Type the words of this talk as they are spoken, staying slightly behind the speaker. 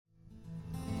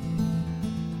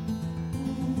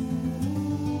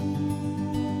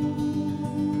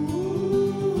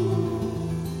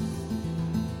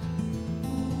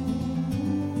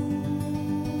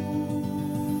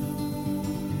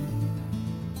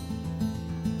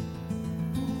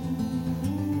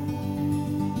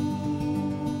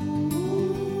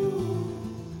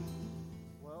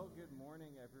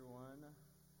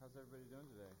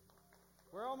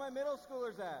middle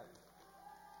schoolers at?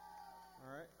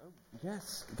 All right. Oh,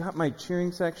 yes, got my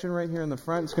cheering section right here in the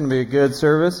front. It's going to be a good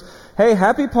service. Hey,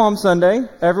 happy Palm Sunday.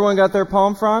 Everyone got their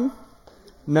palm frond?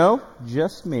 No?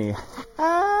 Just me.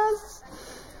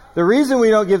 The reason we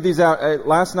don't give these out,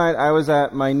 last night I was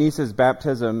at my niece's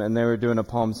baptism and they were doing a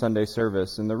Palm Sunday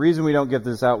service. And the reason we don't give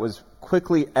this out was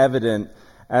quickly evident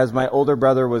as my older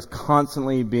brother was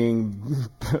constantly being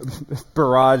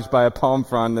barraged by a palm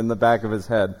frond in the back of his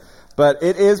head. But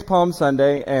it is Palm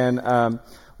Sunday, and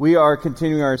we are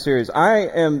continuing our series. I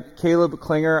am Caleb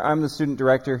Klinger. I'm the student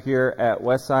director here at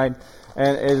Westside,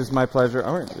 and it is my pleasure.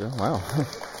 Oh, wow.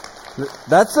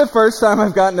 That's the first time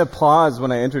I've gotten applause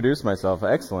when I introduce myself.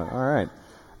 Excellent. All right.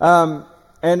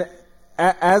 And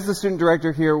as the student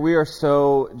director here, we are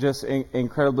so just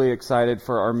incredibly excited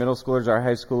for our middle schoolers, our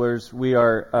high schoolers. We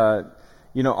are,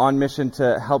 on mission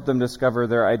to help them discover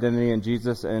their identity in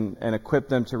Jesus and equip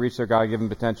them to reach their God-given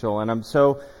potential. And I'm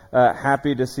so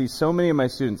happy to see so many of my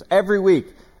students every week.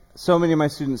 So many of my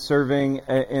students serving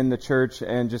in the church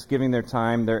and just giving their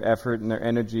time, their effort, and their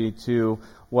energy to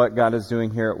what God is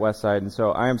doing here at Westside. And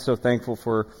so I am so thankful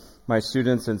for my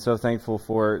students and so thankful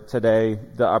for today,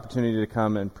 the opportunity to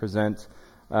come and present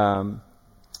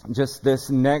just this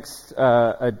next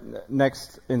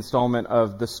installment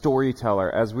of The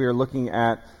Storyteller, as we are looking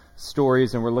at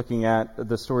stories and we're looking at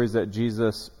the stories that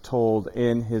Jesus told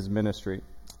in his ministry.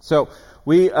 So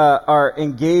we are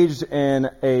engaged in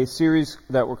a series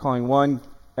that we're calling One,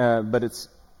 but it's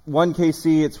One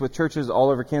KC. It's with churches all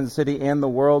over Kansas City and the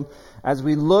world, as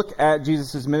we look at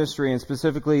Jesus' ministry and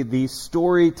specifically the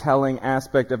storytelling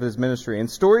aspect of his ministry. And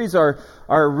stories are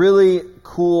really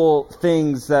cool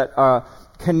things that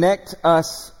connect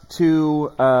us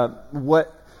to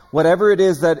whatever it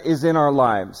is that is in our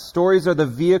lives. Stories are the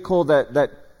vehicle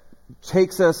that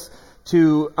takes us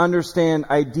to understand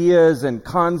ideas and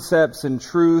concepts and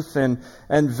truth and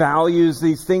values,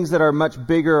 these things that are much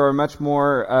bigger or much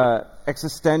more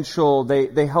existential.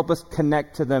 They help us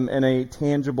connect to them in a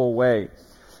tangible way.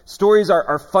 Stories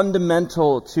are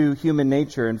fundamental to human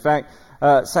nature. In fact,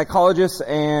 psychologists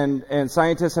and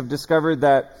scientists have discovered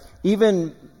that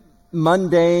even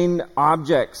mundane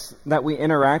objects that we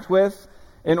interact with,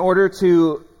 in order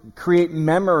to create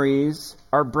memories,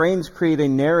 our brains create a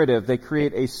narrative. They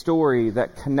create a story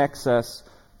that connects us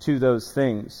to those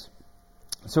things.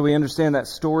 So we understand that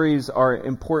stories are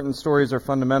important, stories are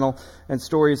fundamental, and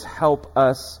stories help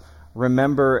us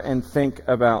remember and think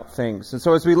about things. And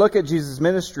so as we look at Jesus'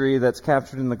 ministry that's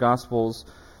captured in the Gospels,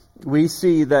 we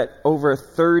see that over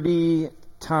 30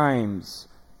 times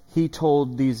he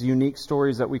told these unique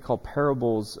stories that we call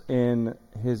parables in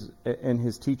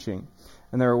his teaching.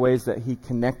 And there are ways that he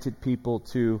connected people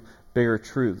to bigger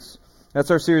truths.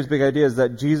 That's our series, Big Ideas,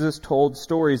 that Jesus told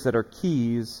stories that are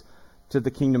keys to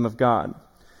the kingdom of God.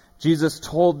 Jesus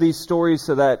told these stories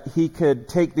so that he could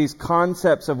take these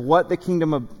concepts of what the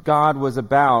kingdom of God was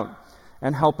about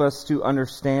and help us to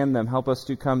understand them, help us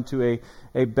to come to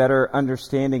a better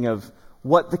understanding of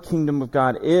what the kingdom of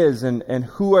God is and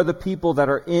who are the people that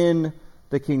are in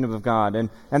the kingdom of God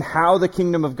and how the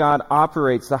kingdom of God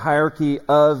operates, the hierarchy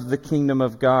of the kingdom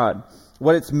of God,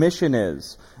 what its mission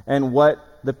is, and what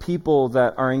the people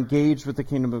that are engaged with the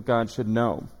kingdom of God should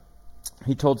know.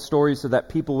 He told stories so that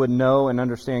people would know and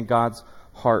understand God's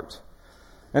heart.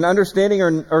 And understanding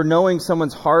or knowing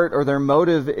someone's heart or their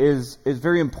motive is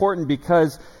very important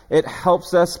because it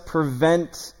helps us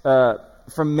prevent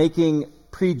from making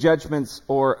prejudgments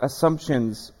or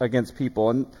assumptions against people.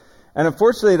 And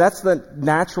unfortunately, that's the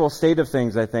natural state of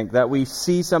things, I think, that we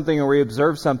see something or we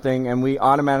observe something and we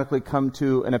automatically come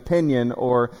to an opinion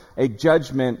or a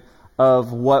judgment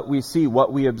of what we see,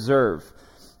 what we observe.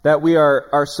 That we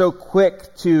are so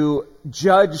quick to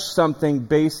judge something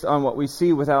based on what we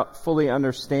see without fully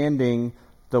understanding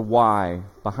the why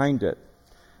behind it.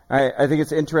 I think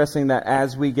it's interesting that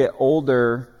as we get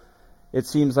older, it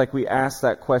seems like we ask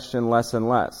that question less and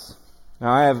less.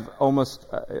 Now, I have almost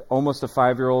a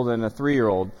 5-year-old and a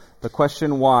 3-year-old. The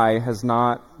question why has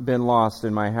not been lost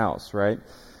in my house, right?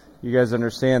 You guys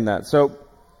understand that. So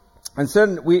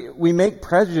instead, we make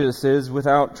prejudices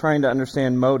without trying to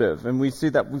understand motive. And we see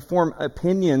that we form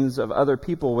opinions of other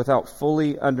people without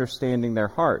fully understanding their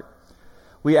heart.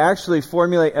 We actually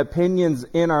formulate opinions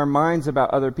in our minds about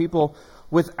other people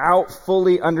without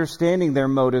fully understanding their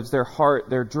motives, their heart,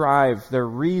 their drive, their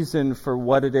reason for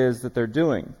what it is that they're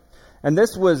doing. And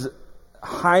this was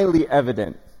highly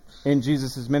evident in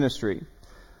Jesus' ministry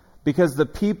because the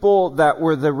people that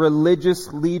were the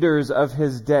religious leaders of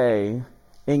his day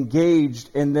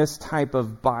engaged in this type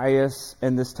of bias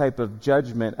and this type of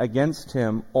judgment against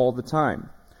him all the time.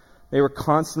 They were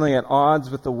constantly at odds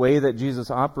with the way that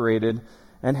Jesus operated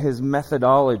and his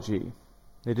methodology.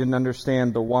 They didn't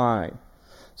understand the why.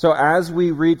 So as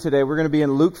we read today, we're going to be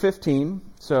in Luke 15.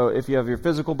 So if you have your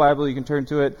physical Bible, you can turn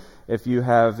to it. If you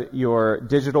have your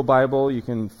digital Bible, you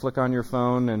can flick on your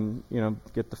phone and,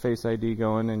 get the Face ID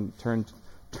going and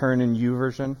turn in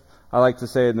YouVersion. I like to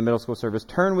say in the middle school service,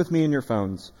 turn with me in your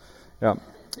phones. Yeah.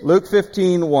 Luke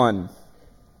 15:1.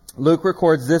 Luke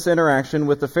records this interaction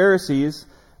with the Pharisees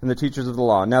and the teachers of the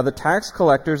law. Now the tax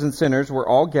collectors and sinners were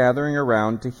all gathering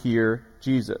around to hear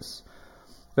Jesus.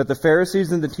 But the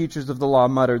Pharisees and the teachers of the law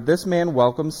muttered, "This man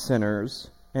welcomes sinners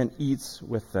and eats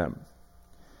with them."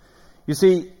 You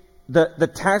see,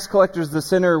 the tax collectors, the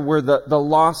sinner, were the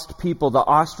lost people, the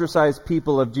ostracized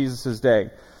people of Jesus'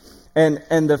 day.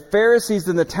 And the Pharisees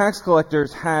and the tax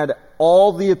collectors had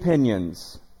all the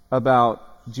opinions about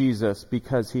Jesus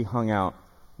because he hung out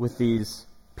with these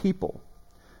people.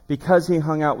 Because he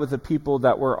hung out with the people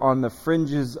that were on the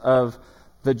fringes of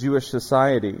the Jewish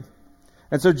society.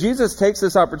 And so Jesus takes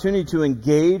this opportunity to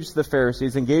engage the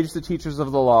Pharisees, engage the teachers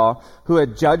of the law who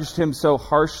had judged him so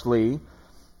harshly,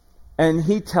 and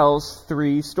he tells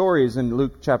 3 stories in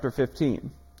Luke chapter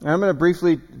 15. And I'm going to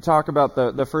briefly talk about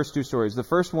the first 2 stories. The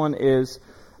first one is,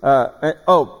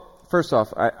 first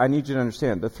off, I need you to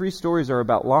understand, the 3 stories are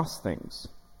about lost things.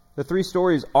 The 3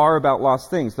 stories are about lost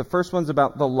things. The first one's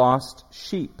about the lost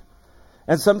sheep.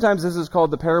 And sometimes this is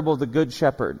called the parable of the Good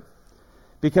Shepherd.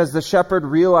 Because the shepherd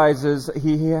realizes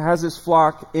he has his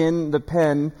flock in the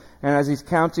pen, and as he's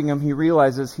counting them, he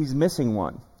realizes he's missing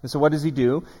one. And so what does he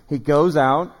do? He goes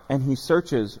out and he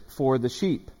searches for the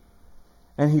sheep.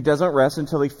 And he doesn't rest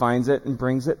until he finds it and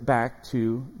brings it back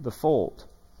to the fold.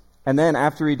 And then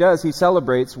after he does, he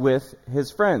celebrates with his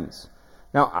friends.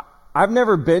 Now, I've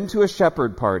never been to a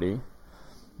shepherd party,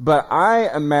 but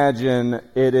I imagine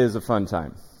it is a fun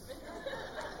time.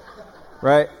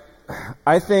 Right?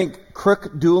 I think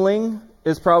crook dueling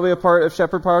is probably a part of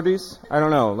shepherd parties. I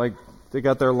don't know. Like, they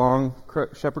got their long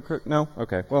shepherd crook? No?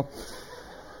 Okay, well.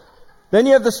 Then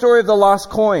you have the story of the lost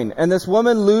coin. And this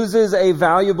woman loses a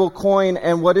valuable coin,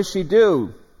 and what does she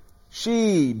do?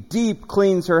 She deep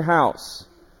cleans her house.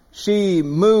 She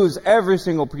moves every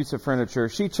single piece of furniture.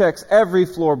 She checks every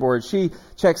floorboard. She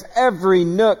checks every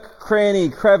nook, cranny,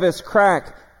 crevice,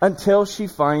 crack, until she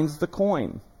finds the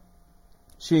coin.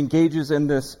 She engages in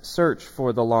this search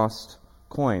for the lost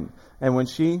coin. And when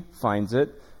she finds it,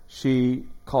 she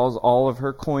calls all of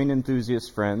her coin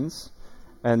enthusiast friends,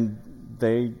 and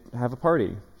they have a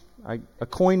party. A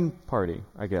coin party,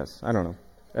 I guess. I don't know.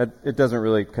 It doesn't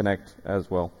really connect as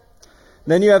well.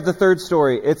 Then you have the third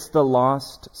story. It's the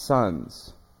lost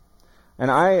sons. And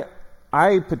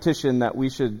I petition that we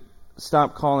should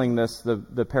stop calling this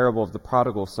the parable of the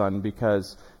prodigal son,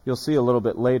 because you'll see a little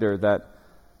bit later that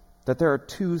there are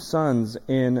 2 sons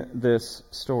in this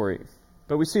story.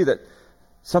 But we see that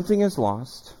something is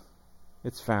lost,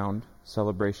 it's found,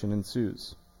 celebration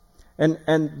ensues.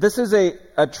 And this is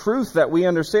a truth that we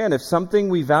understand. If something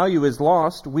we value is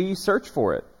lost, we search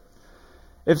for it.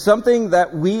 If something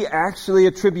that we actually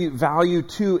attribute value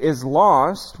to is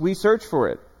lost, we search for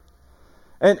it.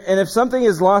 And if something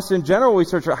is lost in general, we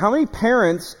search for it. How many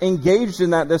parents engaged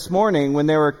in that this morning when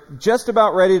they were just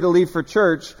about ready to leave for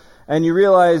church, and you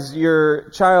realize your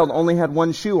child only had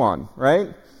 1 shoe on, right?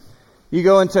 You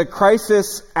go into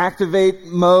crisis activate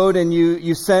mode, and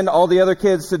you send all the other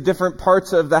kids to different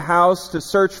parts of the house to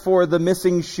search for the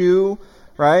missing shoe,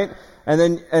 right?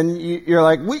 And you're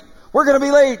like, we're going to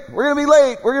be late. We're going to be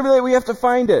late. We're going to be late. We have to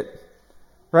find it,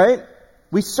 right?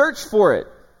 We search for it.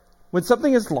 When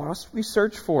something is lost, we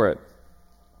search for it.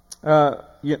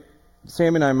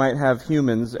 Sam and I might have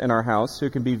humans in our house who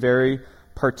can be very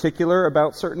particular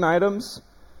about certain items,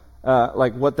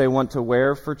 like what they want to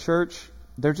wear for church.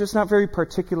 They're just not very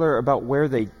particular about where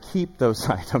they keep those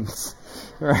items,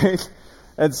 right?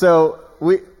 And so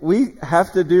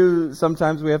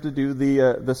sometimes we have to do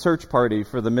the search party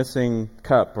for the missing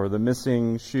cup or the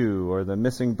missing shoe or the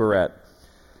missing barrette.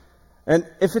 And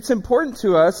if it's important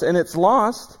to us and it's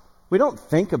lost, we don't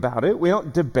think about it. We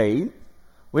don't debate.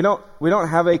 We don't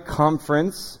have a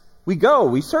conference. We go.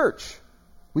 We search.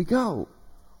 We go.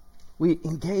 We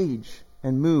engage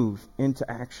and move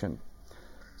into action.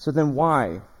 So then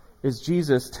why is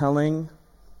Jesus telling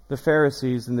the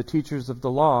Pharisees and the teachers of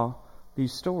the law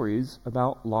these stories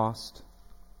about lost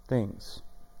things?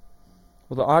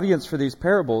 Well, the audience for these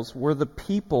parables were the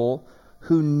people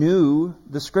who knew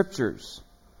the Scriptures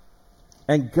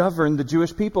and governed the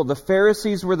Jewish people. The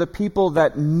Pharisees were the people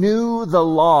that knew the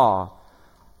law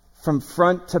from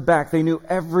front to back. They knew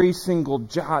every single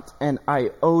jot and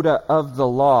iota of the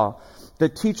law. the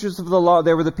teachers of the law.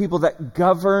 They were the people that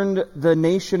governed the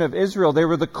nation of Israel. They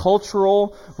were the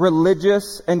cultural,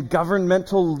 religious, and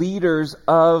governmental leaders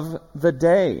of the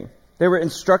day. They were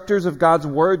instructors of God's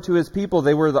word to his people.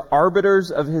 They were the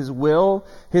arbiters of his will,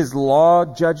 his law,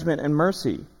 judgment, and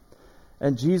mercy.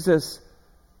 And Jesus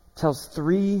tells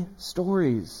 3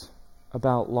 stories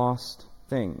about lost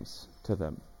things to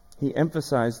them. He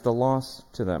emphasized the loss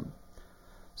to them.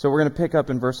 So we're going to pick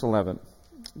up in verse 11.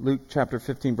 Luke chapter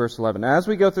 15, verse 11. As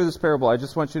we go through this parable, I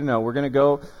just want you to know we're going to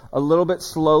go a little bit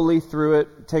slowly through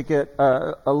it, take it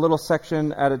a little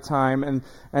section at a time,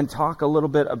 and talk a little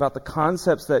bit about the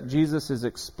concepts that Jesus is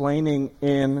explaining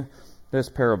in this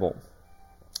parable.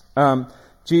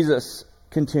 Jesus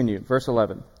continued, verse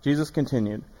 11. Jesus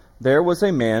continued, "There was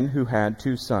a man who had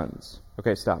 2 sons."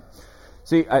 Okay, stop.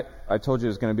 See, I told you it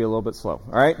was going to be a little bit slow,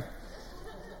 all right?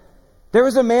 There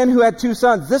was a man who had 2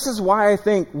 sons. This is why I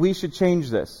think we should change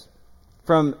this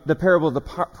from the parable of the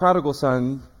prodigal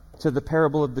son to the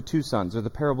parable of the 2 sons, or the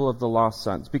parable of the lost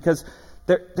sons. Because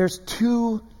there's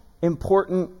 2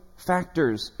 important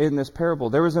factors in this parable.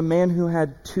 There was a man who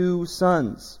had 2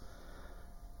 sons.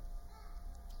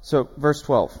 So, verse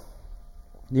 12.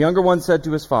 The younger one said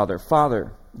to his father,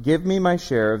 "Father, give me my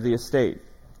share of the estate."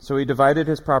 So he divided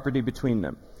his property between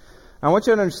them. I want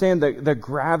you to understand the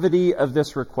gravity of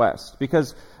this request,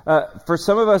 because for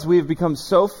some of us, we've become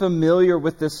so familiar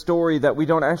with this story that we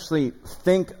don't actually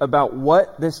think about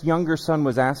what this younger son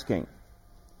was asking.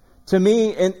 To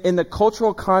me, in the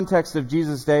cultural context of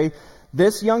Jesus' day,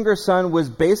 this younger son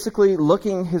was basically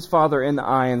looking his father in the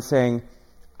eye and saying,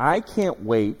 "I can't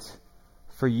wait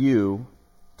for you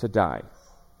to die."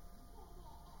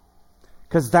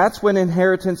 Because that's when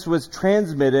inheritance was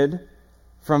transmitted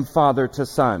from father to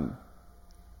son,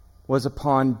 was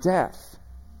upon death.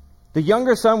 The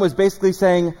younger son was basically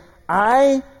saying,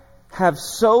 "I have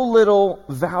so little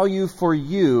value for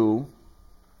you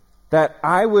that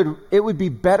it would be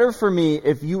better for me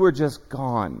if you were just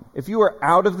gone, if you were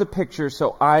out of the picture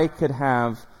so I could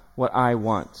have what I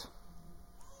want."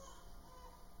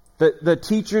 The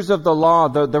teachers of the law,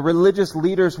 the religious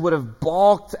leaders would have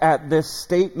balked at this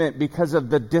statement because of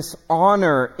the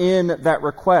dishonor in that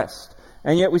request.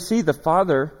 And yet we see the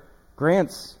father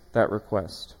grants that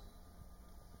request.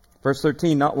 Verse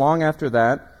 13, not long after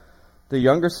that, the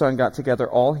younger son got together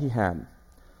all he had,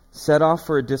 set off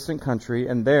for a distant country,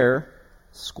 and there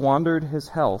squandered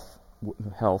his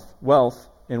wealth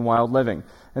in wild living.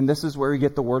 And this is where we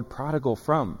get the word prodigal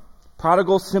from.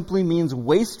 Prodigal simply means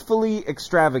wastefully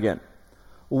extravagant.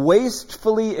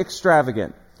 Wastefully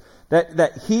extravagant.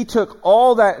 That he took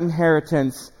all that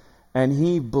inheritance and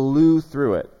he blew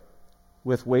through it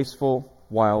with wasteful,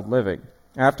 wild living.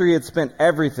 After he had spent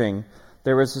everything,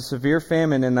 there was a severe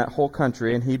famine in that whole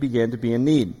country, and he began to be in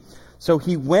need. So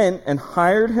he went and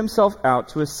hired himself out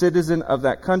to a citizen of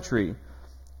that country,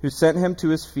 who sent him to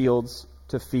his fields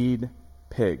to feed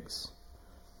pigs.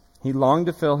 He longed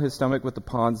to fill his stomach with the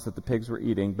pods that the pigs were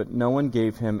eating, but no one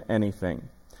gave him anything.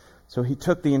 So he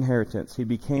took the inheritance. He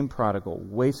became prodigal,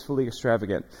 wastefully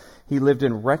extravagant. He lived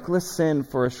in reckless sin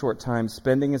for a short time,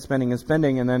 spending and spending and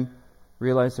spending, and then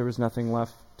realized there was nothing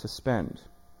left to spend.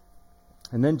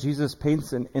 And then Jesus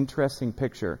paints an interesting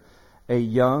picture. A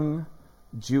young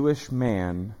Jewish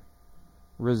man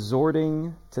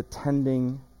resorting to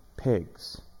tending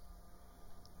pigs.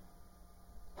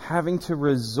 Having to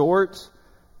resort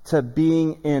to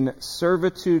being in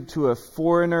servitude to a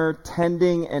foreigner,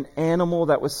 tending an animal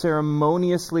that was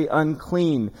ceremoniously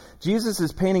unclean. Jesus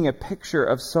is painting a picture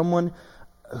of someone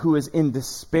who is in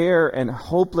despair and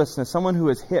hopelessness, someone who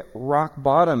has hit rock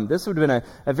bottom. This would have been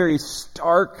a very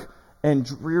stark and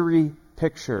dreary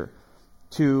picture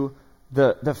to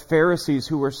the Pharisees,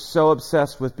 who were so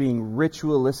obsessed with being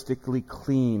ritualistically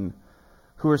clean,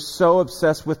 who were so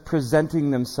obsessed with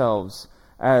presenting themselves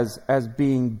as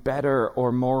being better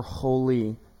or more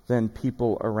holy than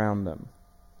people around them.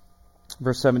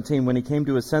 Verse 17, when he came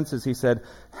to his senses, he said,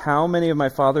 "How many of my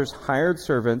father's hired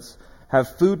servants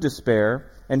have food to spare,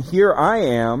 and here I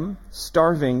am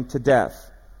starving to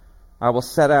death? I will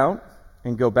set out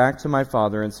and go back to my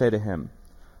father and say to him,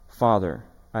 'Father,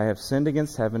 I have sinned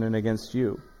against heaven and against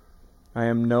you. I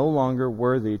am no longer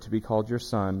worthy to be called your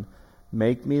son.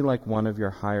 Make me like one of your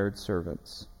hired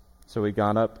servants.' So he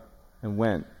got up and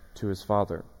went to his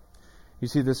father." You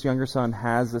see, this younger son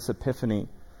has this epiphany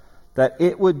that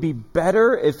it would be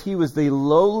better if he was the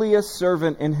lowliest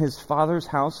servant in his father's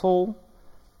household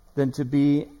than to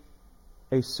be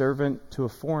a servant to a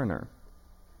foreigner.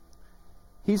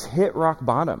 He's hit rock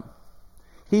bottom.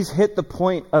 He's hit the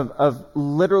point of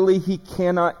literally he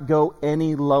cannot go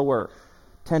any lower.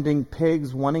 Tending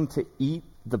pigs, wanting to eat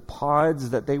the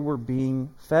pods that they were being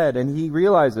fed. And he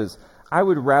realizes, I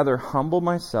would rather humble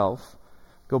myself,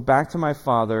 go back to my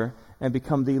father, and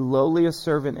become the lowliest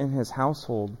servant in his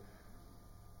household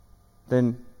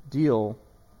than deal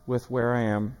with where I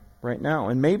am right now.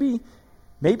 And maybe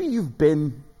you've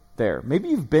been there. Maybe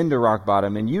you've been to rock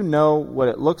bottom and you know what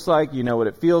it looks like, you know what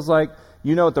it feels like,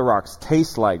 you know what the rocks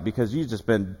taste like because you've just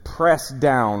been pressed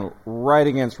down right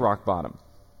against rock bottom.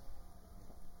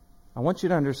 I want you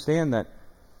to understand that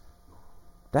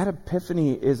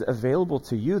epiphany is available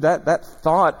to you. That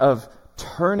thought of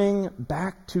turning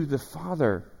back to the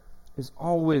Father is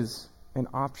always an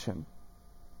option.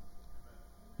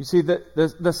 You see,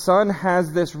 the Son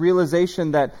has this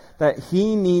realization that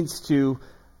he needs to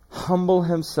humble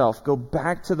himself, go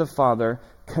back to the Father,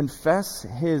 confess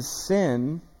his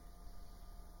sin,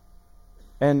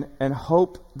 and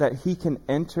hope that he can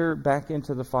enter back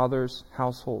into the Father's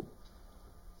household.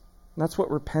 And that's what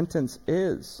repentance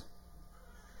is.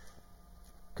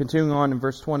 Continuing on in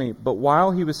verse 20, but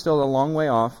while he was still a long way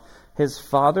off, his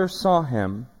father saw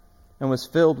him and was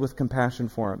filled with compassion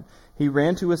for him. He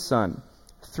ran to his son,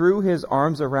 threw his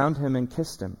arms around him, and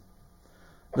kissed him.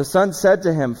 The son said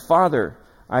to him, Father,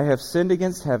 I have sinned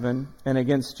against heaven and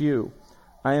against you.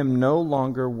 I am no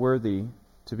longer worthy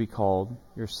to be called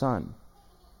your son.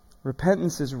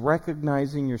 Repentance is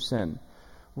recognizing your sin,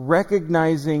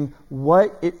 recognizing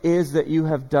what it is that you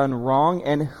have done wrong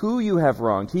and who you have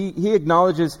wronged. He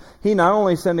acknowledges he not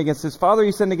only sinned against his father,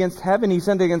 he sinned against heaven, he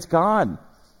sinned against God.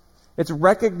 It's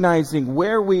recognizing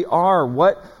where we are,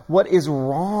 what is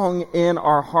wrong in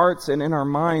our hearts and in our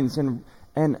minds,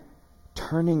 and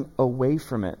turning away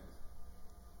from it.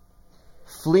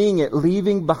 Fleeing it,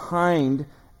 leaving behind,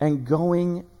 and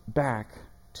going back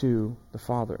to the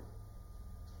Father.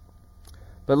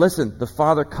 But listen, the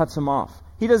Father cuts him off.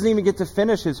 He doesn't even get to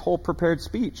finish his whole prepared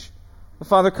speech. The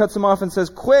Father cuts him off and says,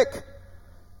 Quick!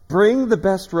 Bring the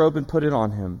best robe and put it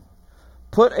on him.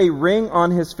 Put a ring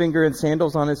on his finger and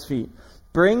sandals on his feet.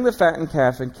 Bring the fattened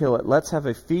calf and kill it. Let's have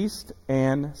a feast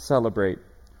and celebrate.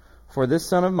 For this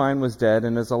son of mine was dead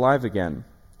and is alive again.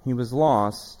 He was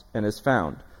lost and is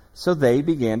found. So they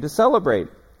began to celebrate.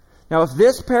 Now, if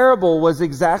this parable was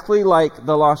exactly like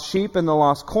the lost sheep and the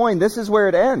lost coin, this is where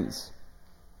it ends.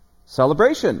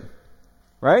 Celebration.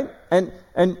 Right? And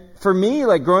for me,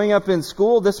 like growing up in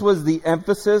school, this was the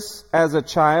emphasis as a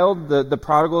child, the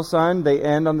prodigal son, they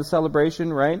end on the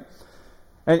celebration, right?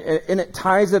 And it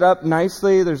ties it up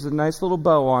nicely. There's a nice little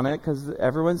bow on it because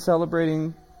everyone's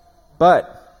celebrating.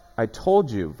 But I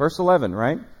told you, verse 11,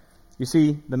 right? You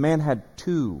see, the man had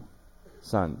 2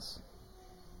 sons.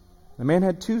 The man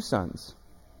had 2 sons.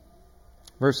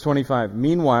 Verse 25,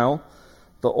 meanwhile,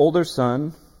 the older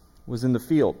son was in the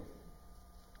field.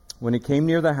 When he came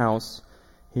near the house,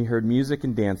 he heard music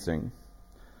and dancing.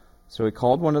 So he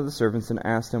called one of the servants and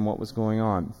asked him what was going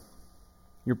on.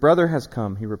 Your brother has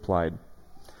come, he replied,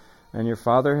 and your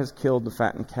father has killed the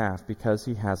fattened calf because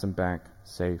he has him back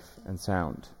safe and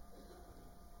sound.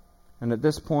 And at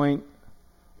this point,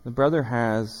 the brother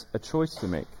has a choice to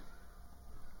make.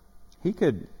 He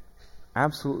could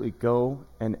absolutely go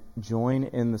and join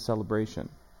in the celebration.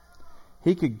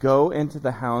 He could go into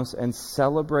the house and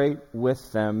celebrate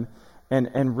with them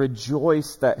and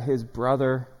rejoice that his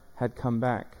brother had come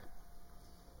back.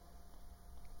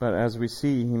 But as we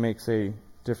see, he makes a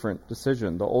different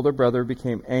decision. The older brother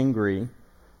became angry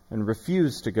and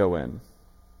refused to go in.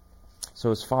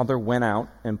 So his father went out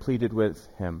and pleaded with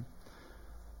him.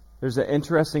 There's an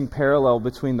interesting parallel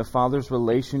between the father's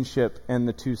relationship and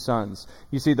the 2 sons.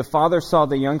 You see, the father saw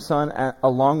the young son a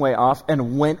long way off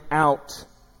and went out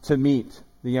to meet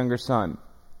the younger son.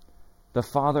 The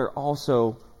father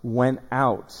also went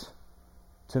out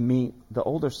to meet the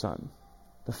older son.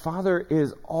 The Father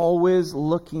is always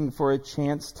looking for a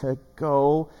chance to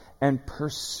go and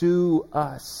pursue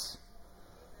us.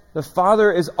 The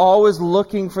Father is always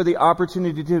looking for the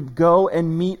opportunity to go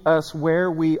and meet us where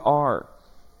we are.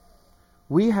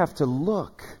 We have to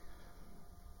look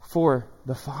for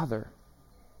the Father.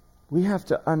 We have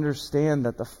to understand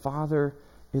that the Father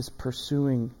is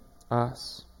pursuing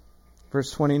us.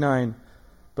 Verse 29,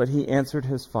 but he answered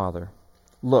his father,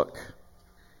 Look,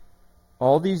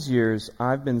 all these years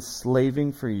I've been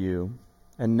slaving for you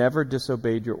and never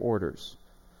disobeyed your orders.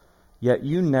 Yet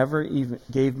you never even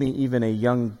gave me even a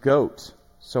young goat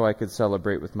so I could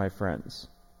celebrate with my friends.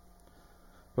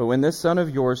 But when this son of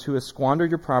yours who has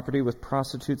squandered your property with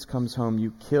prostitutes comes home,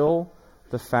 you kill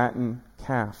the fattened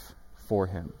calf for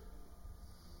him.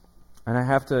 And I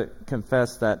have to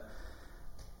confess that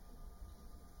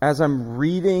as I'm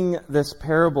reading this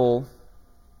parable,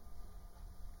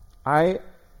 I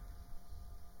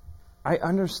I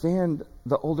understand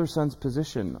the older son's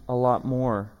position a lot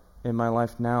more in my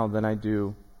life now than I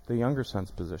do the younger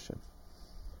son's position.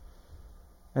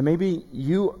 And maybe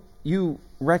you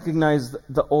recognize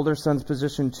the older son's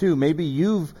position too. Maybe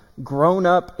you've grown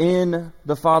up in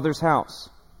the Father's house,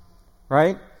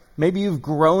 right? Maybe you've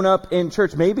grown up in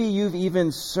church. Maybe you've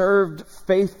even served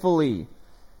faithfully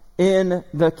in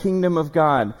the kingdom of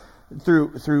God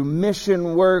through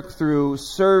mission work, through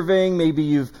serving. Maybe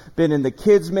you've been in the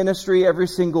kids ministry every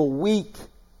single week.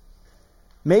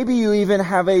 Maybe you even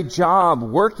have a job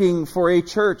working for a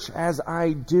church, as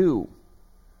I do.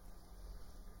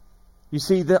 You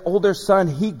see, the older son,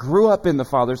 he grew up in the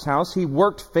Father's house. He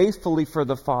worked faithfully for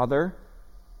the Father.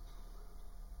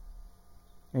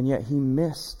 And yet he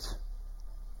missed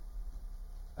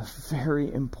a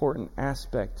very important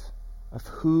aspect of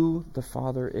who the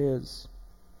Father is.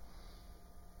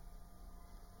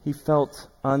 He felt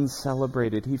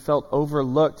uncelebrated. He felt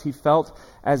overlooked. He felt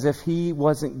as if he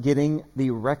wasn't getting the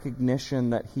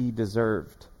recognition that he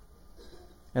deserved.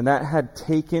 And that had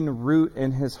taken root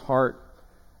in his heart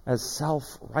as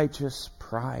self-righteous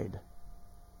pride.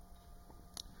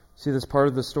 See, this part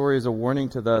of the story is a warning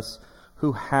to us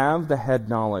who have the head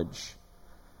knowledge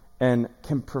and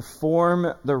can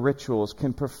perform the rituals,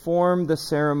 can perform the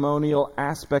ceremonial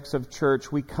aspects of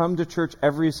church. We come to church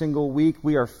every single week.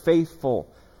 We are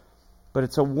faithful. But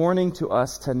it's a warning to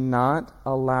us to not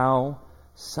allow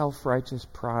self-righteous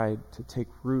pride to take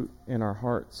root in our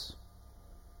hearts.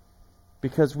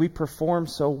 Because we perform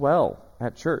so well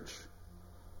at church.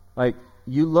 Like,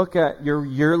 you look at your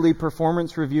yearly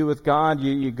performance review with God,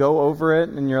 you go over it,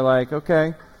 and you're like,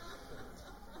 okay,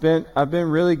 I've been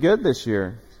really good this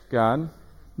year, God.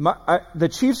 The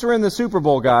Chiefs were in the Super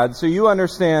Bowl, God, so you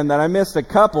understand that I missed a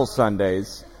couple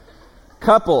Sundays.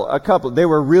 A couple. They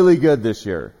were really good this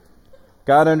year.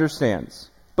 God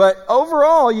understands. But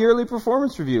overall, yearly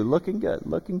performance review, looking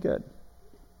good.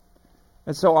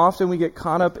 And so often we get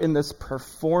caught up in this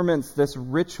performance, this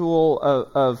ritual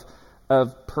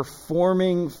of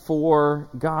performing for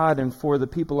God and for the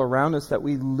people around us, that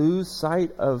we lose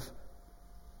sight of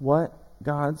what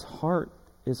God's heart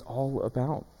is all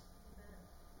about.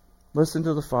 Listen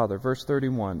to the Father. Verse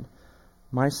 31.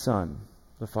 My son,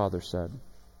 the Father said,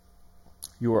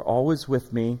 you are always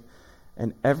with me,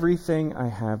 and everything I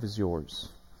have is yours.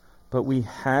 But we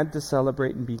had to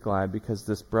celebrate and be glad because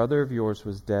this brother of yours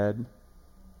was dead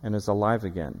and is alive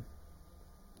again.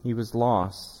 He was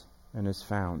lost and is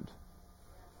found.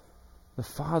 The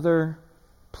Father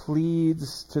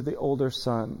pleads to the older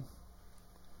son.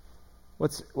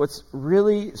 What's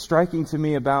really striking to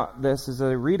me about this as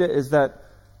I read it is that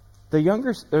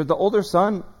the older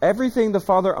son, everything the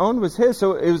father owned was his.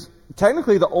 So it was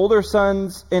technically the older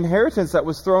son's inheritance that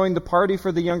was throwing the party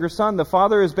for the younger son. The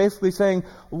father is basically saying,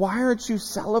 why aren't you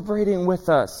celebrating with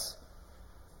us?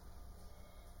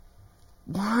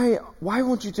 Why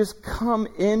won't you just come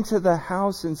into the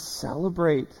house and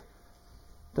celebrate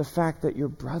the fact that your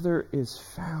brother is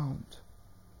found?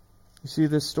 You see,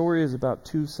 this story is about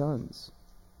two sons.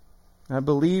 I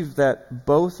believe that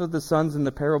both of the sons in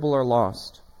the parable are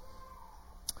lost.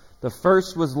 The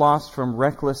first was lost from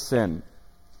reckless sin,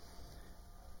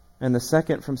 and the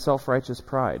second from self-righteous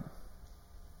pride.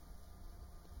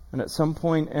 And at some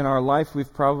point in our life,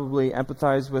 we've probably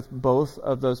empathized with both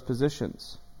of those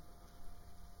positions.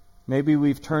 Maybe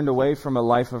we've turned away from a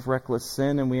life of reckless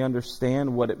sin and we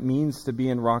understand what it means to be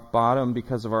in rock bottom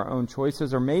because of our own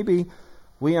choices. Or maybe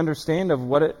we understand of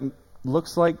what it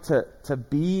looks like to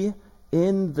be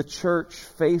in the church,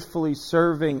 faithfully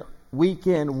serving week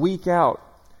in, week out,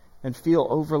 and feel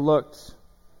overlooked,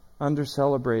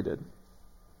 under-celebrated,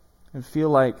 and feel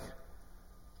like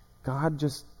God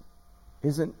just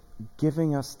isn't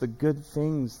giving us the good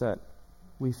things that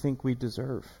we think we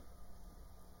deserve.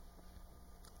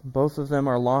 Both of them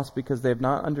are lost because they have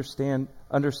not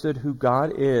understood who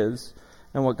God is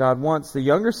and what God wants. The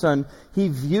younger son, he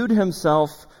viewed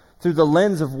himself through the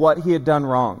lens of what he had done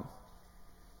wrong.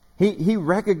 He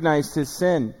recognized his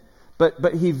sin,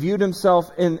 but he viewed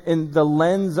himself in the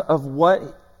lens of what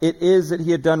it is that he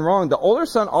had done wrong. The older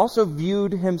son also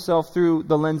viewed himself through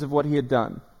the lens of what he had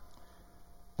done.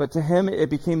 But to him, it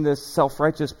became this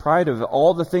self-righteous pride of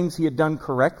all the things he had done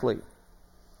correctly.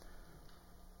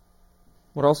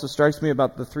 What also strikes me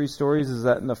about the three stories is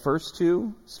that in the first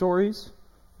two stories,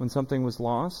 when something was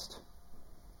lost,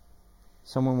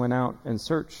 someone went out and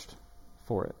searched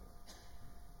for it.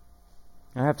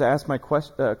 I have to ask my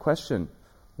question.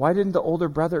 Why didn't the older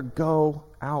brother go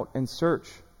out and search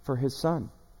for his son?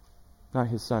 Not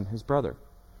his son, his brother.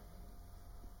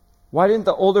 Why didn't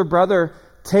the older brother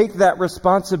take that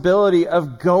responsibility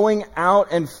of going out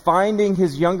and finding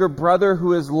his younger brother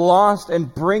who is lost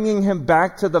and bringing him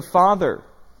back to the Father.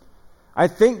 I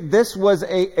think this was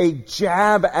a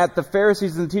jab at the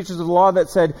Pharisees and the teachers of the law that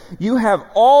said, you have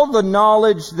all the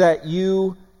knowledge that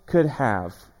you could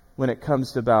have when it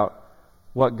comes to about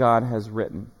what God has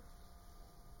written.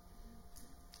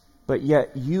 But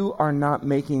yet you are not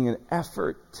making an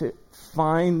effort to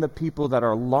find the people that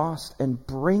are lost and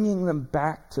bringing them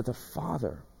back to the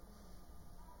Father.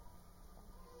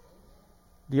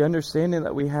 The understanding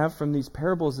that we have from these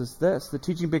parables is this. The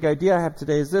teaching big idea I have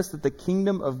today is this, that the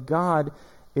kingdom of God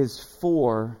is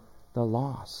for the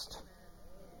lost.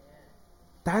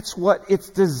 That's what it's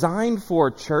designed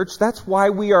for, church. That's why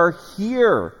we are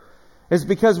here. It's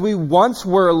because we once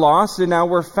were lost and now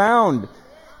we're found.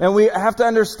 And we have to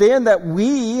understand that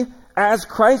we, as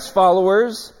Christ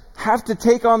followers, have to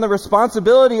take on the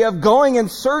responsibility of going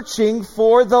and searching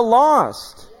for the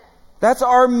lost. That's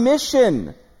our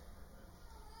mission.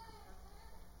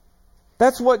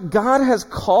 That's what God has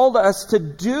called us to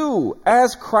do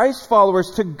as Christ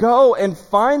followers, to go and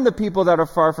find the people that are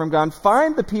far from God,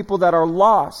 find the people that are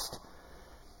lost,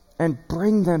 and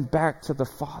bring them back to the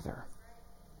Father.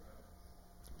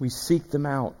 We seek them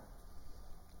out.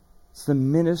 It's the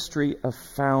ministry of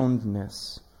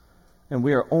foundness. And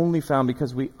we are only found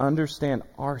because we understand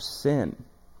our sin.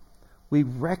 We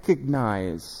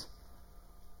recognize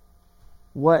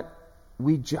what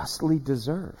we justly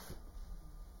deserve.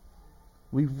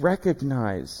 We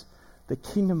recognize the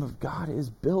kingdom of God is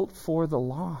built for the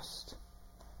lost.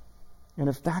 And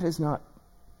if that is not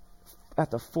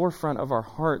at the forefront of our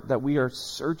heart, that we are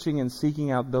searching and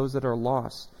seeking out those that are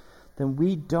lost, then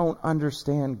we don't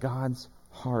understand God's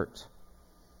heart.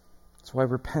 That's why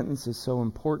repentance is so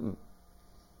important.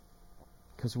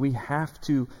 Because we have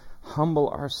to humble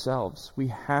ourselves. We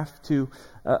have to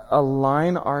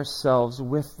align ourselves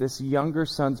with this younger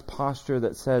son's posture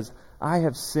that says, I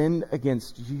have sinned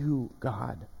against you,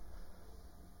 God.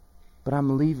 But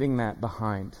I'm leaving that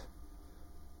behind.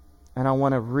 And I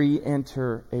want to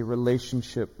re-enter a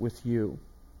relationship with you.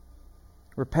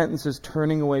 Repentance is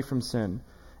turning away from sin.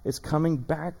 It's coming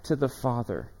back to the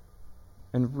Father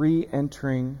and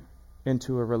re-entering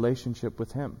into a relationship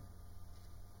with Him.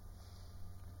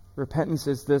 Repentance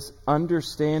is this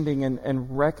understanding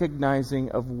and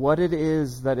recognizing of what it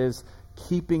is that is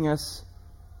keeping us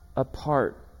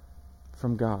apart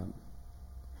from God.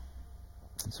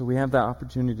 So we have that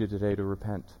opportunity today to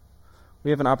repent.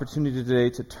 We have an opportunity today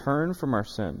to turn from our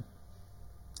sin,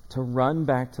 to run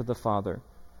back to the Father,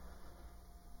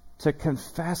 to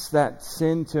confess that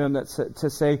sin to Him, to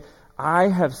say, I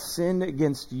have sinned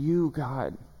against you,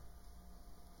 God.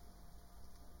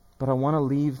 But I want to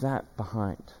leave that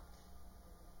behind.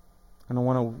 And I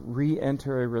want to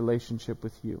re-enter a relationship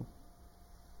with you.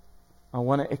 I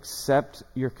want to accept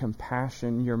your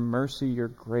compassion, your mercy, your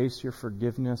grace, your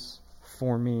forgiveness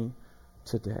for me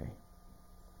today.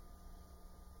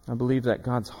 I believe that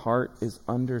God's heart is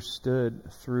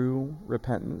understood through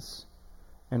repentance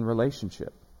and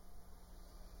relationship.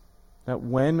 That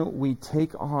when we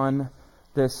take on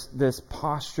this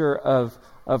posture of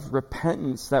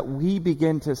repentance, that we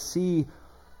begin to see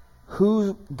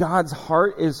who God's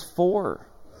heart is for,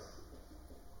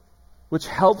 which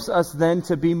helps us then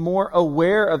to be more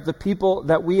aware of the people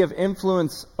that we have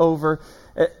influence over,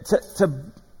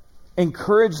 to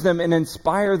encourage them and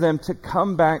inspire them to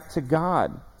come back to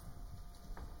God.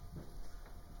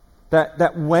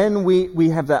 That when we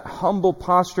have that humble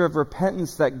posture of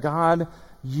repentance, that God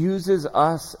uses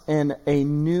us in a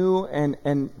new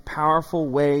and powerful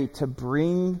way to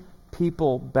bring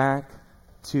people back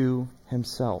to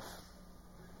Himself.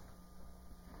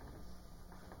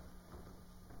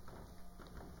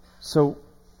 So,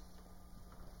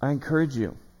 I encourage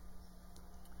you.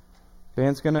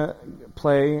 Band's going to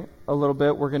play a little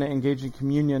bit. We're going to engage in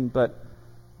communion, but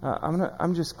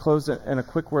I'm just close it in a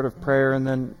quick word of prayer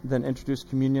and then introduce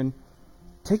communion.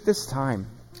 Take this time.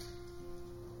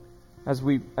 As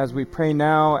we pray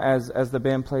now, as the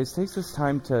band plays, take this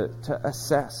time to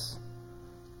assess,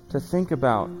 to think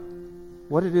about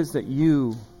what it is that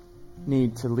you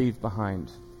need to leave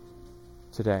behind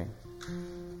today.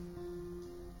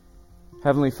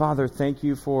 Heavenly Father, thank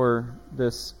you for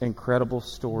this incredible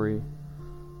story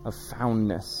of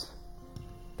foundness.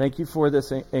 Thank you for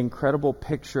this incredible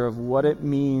picture of what it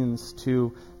means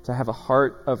to have a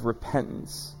heart of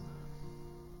repentance,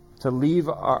 to leave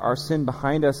our sin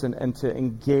behind us and to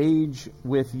engage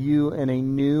with you in a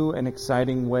new and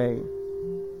exciting way.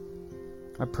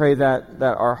 I pray that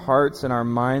our hearts and our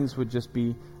minds would just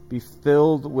be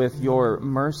filled with your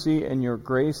mercy and your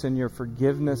grace and your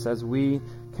forgiveness as we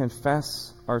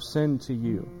confess our sin to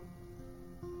you.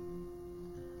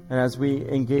 And as we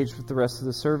engage with the rest of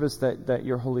the service, that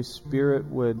your Holy Spirit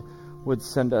would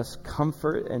send us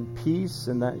comfort and peace,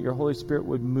 and that your Holy Spirit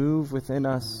would move within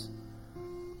us.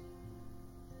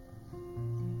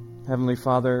 Heavenly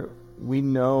Father, we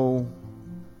know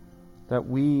that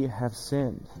we have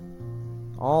sinned.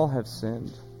 All have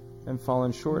sinned and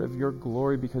fallen short of your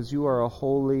glory, because you are a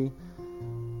holy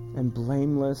and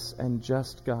blameless and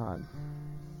just God.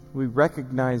 We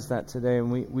recognize that today,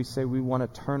 and we say we want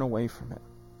to turn away from it.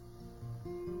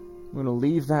 We want to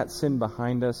leave that sin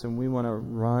behind us, and we want to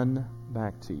run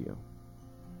back to you.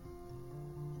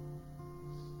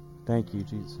 Thank you,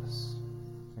 Jesus.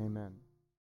 Amen.